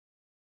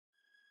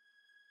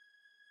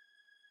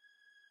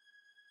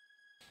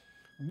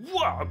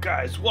Wow,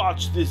 guys,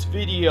 watch this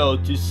video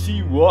to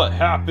see what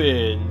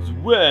happens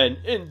when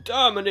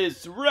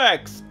Indominus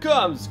Rex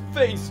comes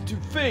face to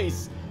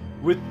face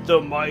with the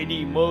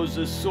mighty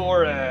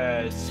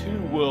Mosasaurus,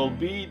 who will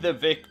be the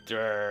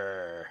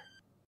victor.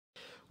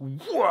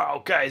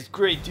 Wow, guys,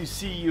 great to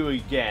see you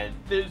again.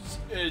 This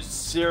is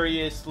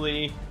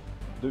seriously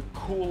the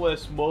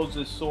coolest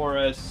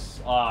Mosasaurus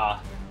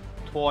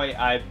toy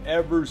I've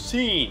ever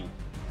seen.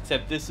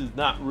 Except this is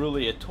not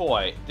really a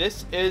toy.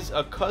 This is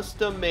a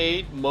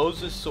custom-made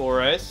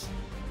Mosasaurus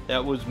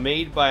that was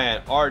made by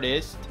an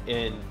artist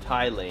in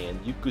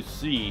Thailand. You could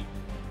see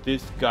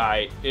this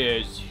guy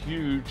is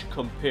huge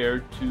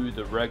compared to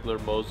the regular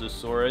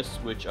Mosasaurus,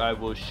 which I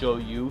will show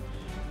you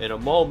in a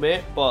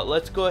moment. But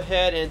let's go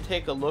ahead and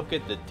take a look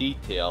at the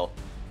detail.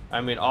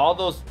 I mean, all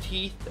those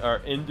teeth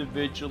are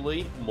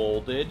individually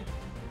molded.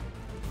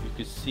 You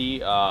can see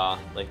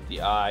like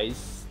the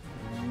eyes.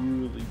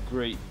 Really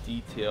great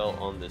detail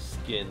on the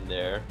skin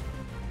there.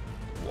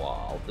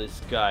 Wow,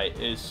 this guy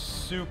is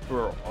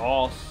super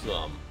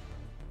awesome.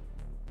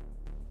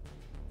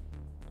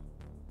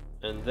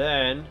 And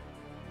then,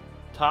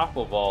 top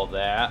of all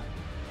that,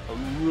 a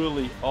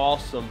really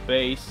awesome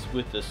base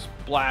with a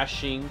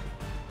splashing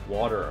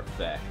water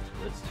effect.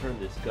 Let's turn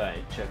this guy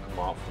and check him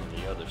out from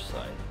the other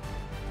side.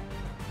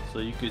 So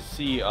you can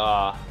see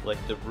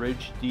like the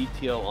ridge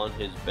detail on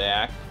his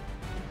back.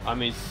 I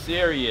mean,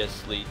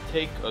 seriously,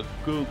 take a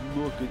good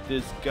look at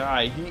this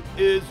guy. He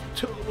is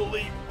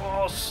totally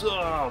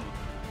awesome.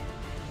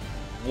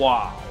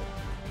 Wow.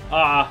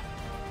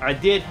 I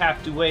did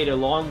have to wait a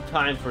long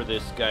time for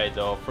this guy,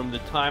 though. From the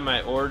time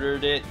I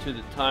ordered it to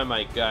the time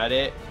I got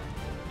it,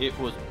 it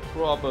was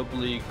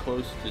probably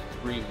close to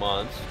 3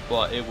 months,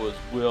 but it was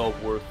well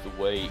worth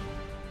the wait.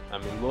 I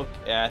mean, look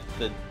at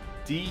the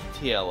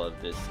detail of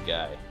this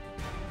guy.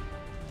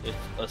 It's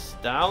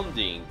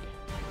astounding.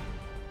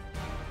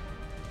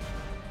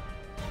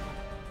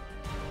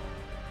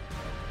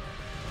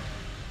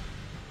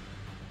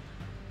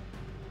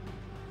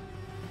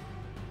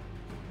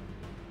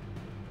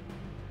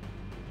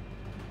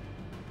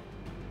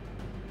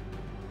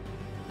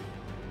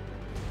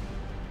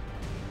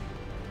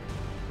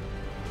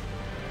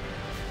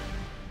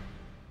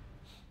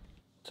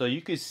 So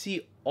you can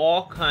see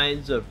all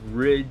kinds of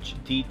ridge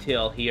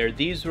detail here.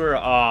 These were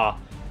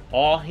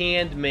all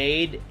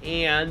handmade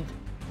and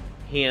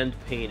hand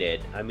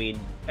painted. I mean,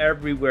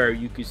 everywhere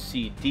you could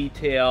see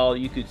detail.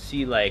 You could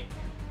see like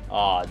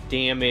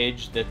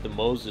damage that the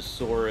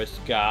Mosasaurus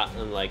got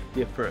in like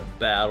different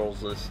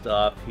battles and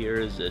stuff.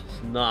 Here is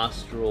its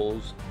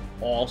nostrils.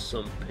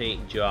 Awesome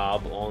paint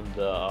job on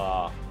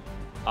the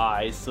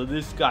eyes. So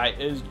this guy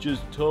is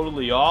just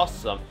totally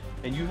awesome.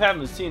 And you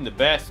haven't seen the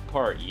best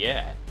part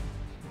yet.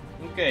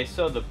 Okay,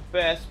 so the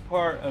best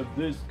part of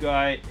this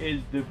guy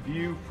is the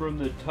view from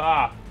the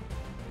top.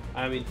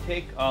 I mean,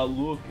 take a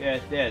look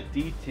at that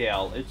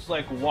detail. It's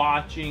like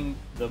watching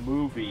the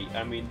movie.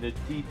 I mean, the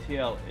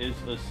detail is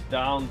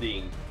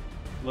astounding.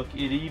 Look,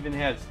 it even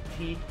has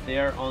teeth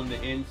there on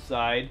the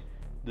inside.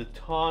 The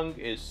tongue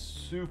is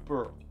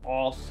super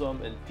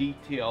awesome and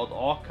detailed.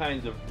 All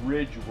kinds of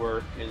ridge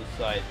work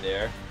inside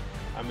there.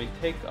 I mean,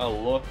 take a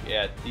look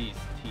at these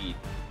teeth.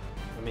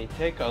 I mean,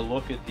 take a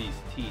look at these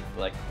teeth,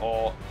 like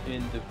all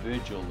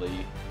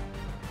individually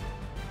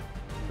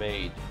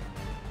made.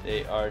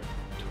 They are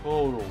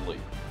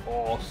totally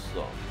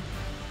awesome.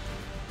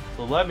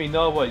 So let me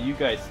know what you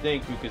guys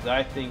think, because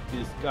I think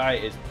this guy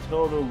is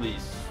totally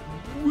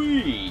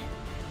sweet.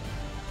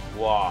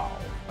 Wow.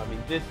 I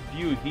mean, this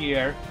view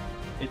here,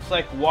 it's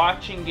like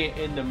watching it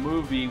in the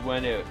movie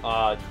when it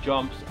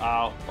jumps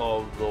out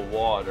of the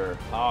water.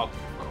 How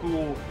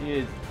cool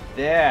is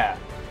that?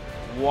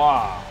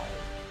 Wow.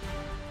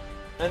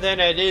 And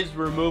then it is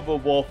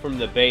removable from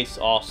the base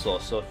also,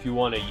 so if you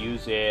want to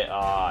use it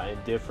in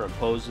different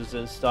poses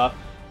and stuff.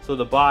 So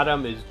the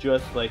bottom is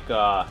just like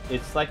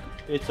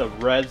it's a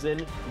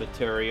resin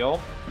material,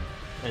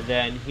 and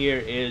then here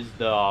is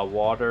the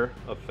water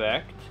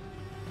effect.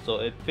 So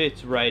it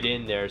fits right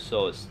in there,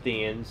 so it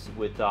stands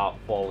without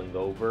falling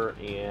over.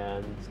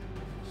 And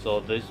so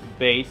this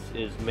base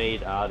is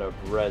made out of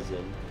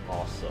resin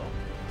also.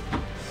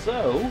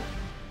 So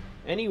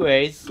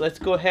anyways, let's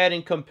go ahead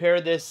and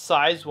compare this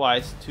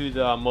size-wise to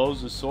the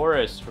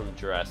Mosasaurus from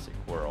Jurassic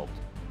World.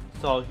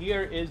 So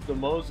here is the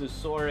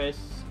Mosasaurus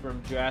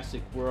from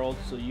Jurassic World,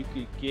 so you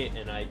could get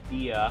an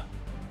idea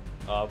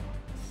of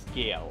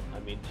scale. I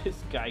mean,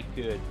 this guy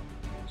could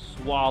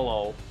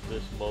swallow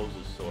this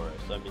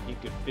Mosasaurus. I mean, he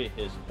could fit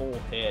his whole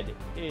head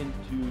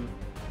into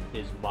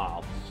his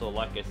mouth. So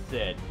like I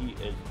said, he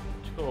is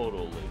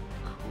totally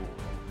cool.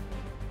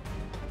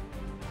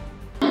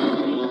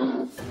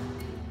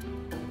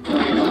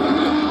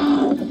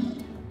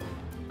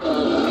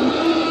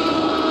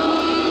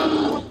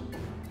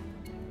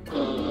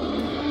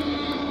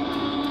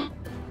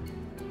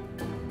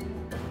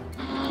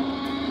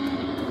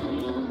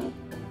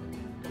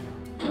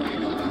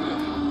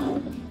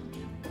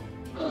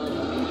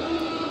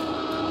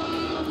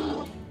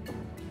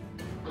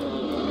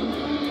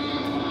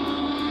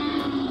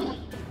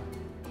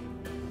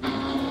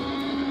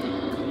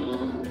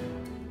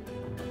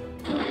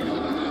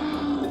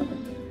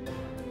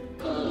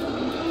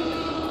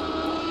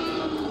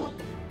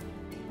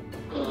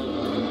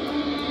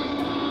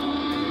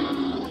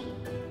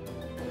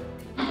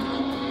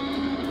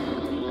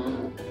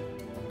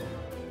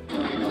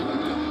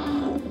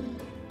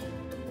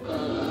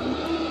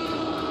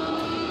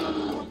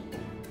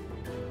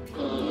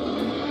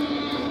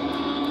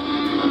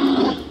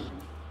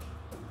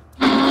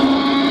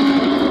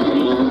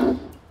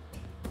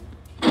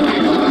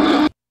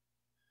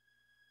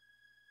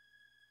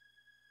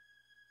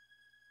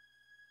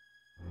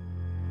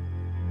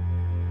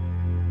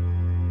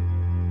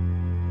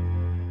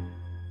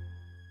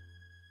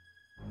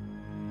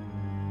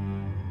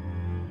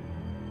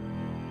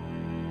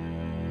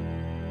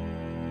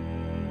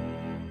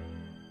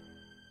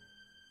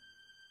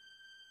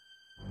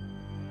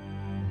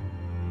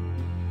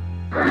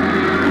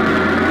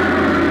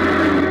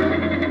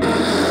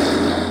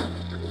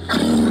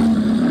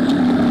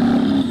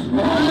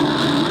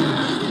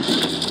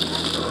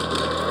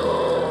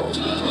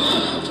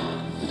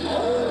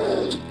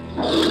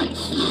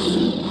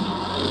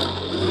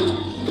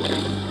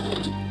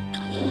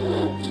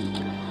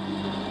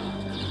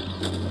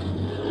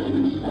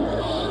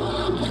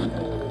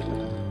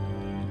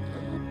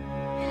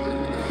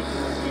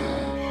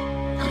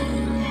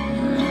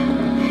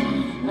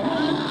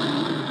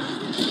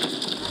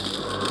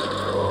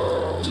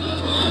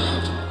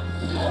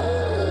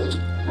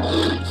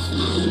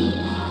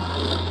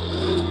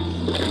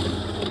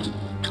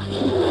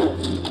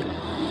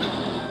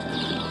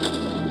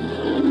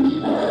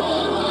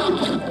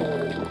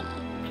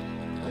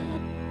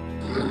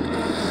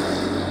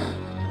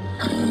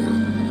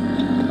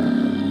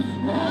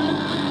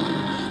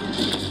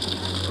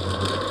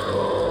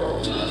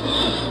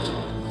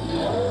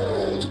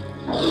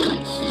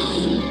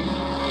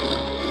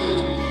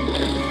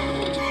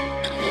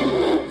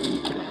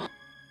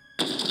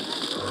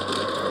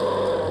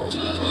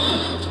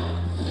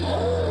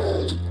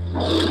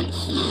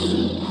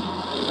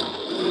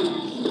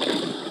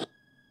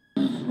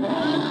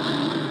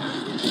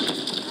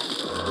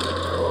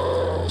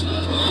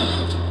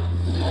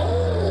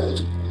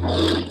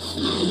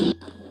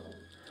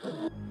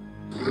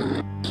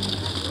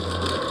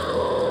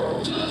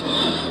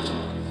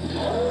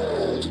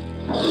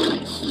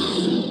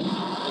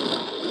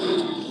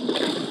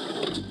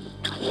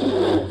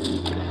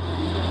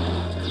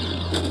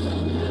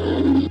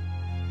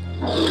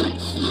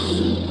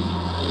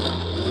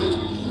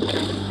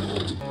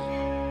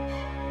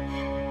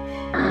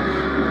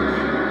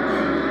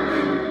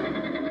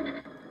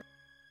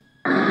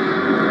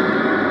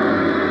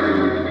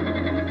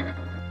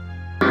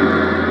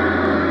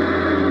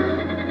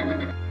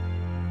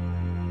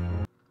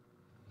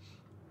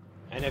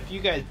 And if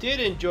you guys did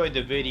enjoy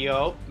the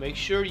video, make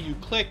sure you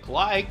click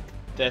like,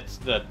 that's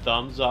the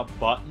thumbs up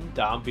button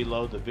down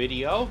below the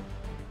video.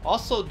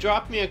 Also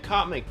drop me a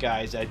comment,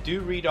 guys. I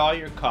do read all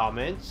your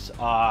comments.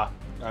 I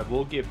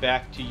will get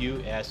back to you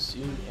as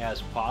soon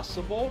as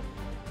possible.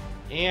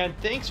 And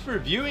thanks for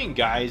viewing,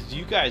 guys.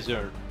 You guys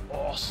are an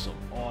awesome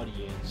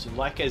audience. And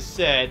like I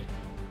said,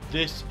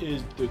 this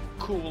is the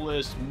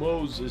coolest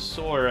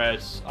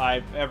Mosasaurus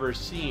I've ever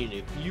seen.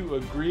 If you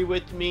agree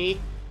with me,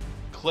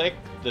 click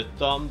the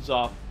thumbs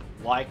up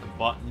like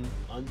button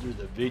under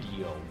the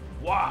video.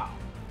 Wow,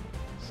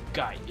 this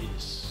guy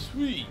is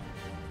sweet.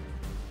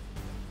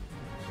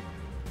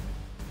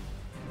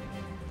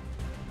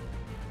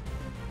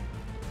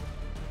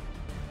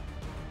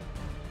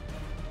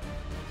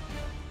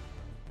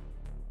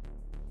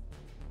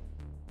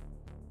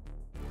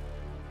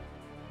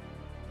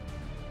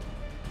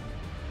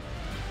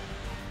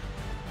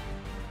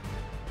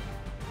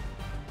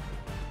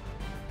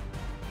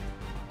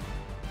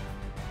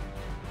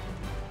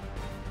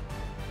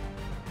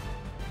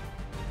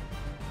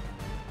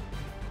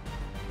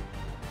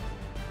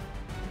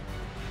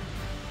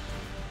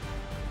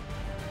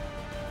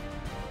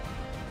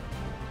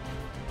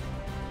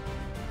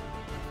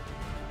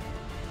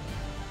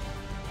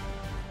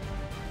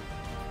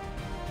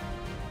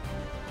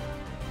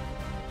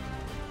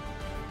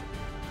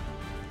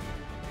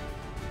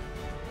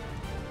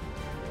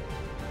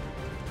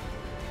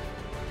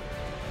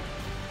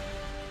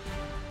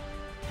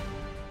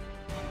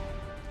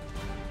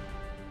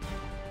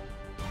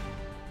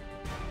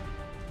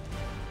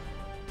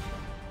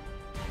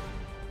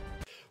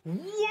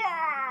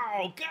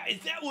 Wow, guys,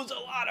 that was a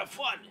lot of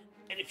fun.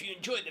 And if you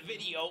enjoyed the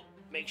video,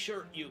 make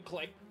sure you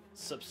click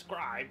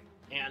subscribe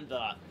and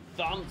the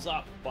thumbs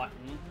up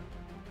button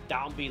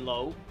down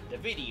below the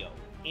video.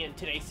 And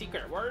today's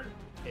secret word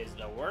is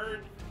the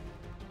word.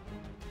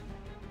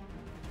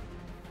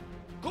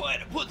 Go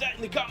ahead and put that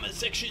in the comment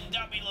section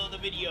down below the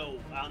video.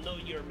 I'll know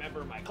you're a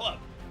member of my club.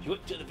 If you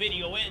wait till the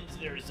video ends,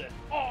 there's an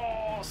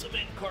awesome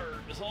end card.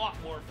 There's a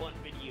lot more fun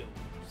videos.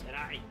 And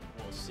I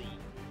will see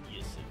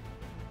you soon.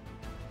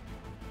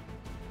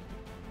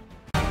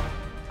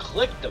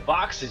 Click the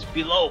boxes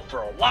below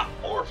for a lot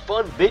more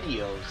fun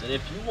videos, and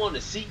if you want to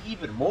see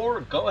even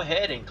more, go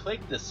ahead and click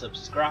the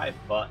subscribe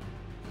button.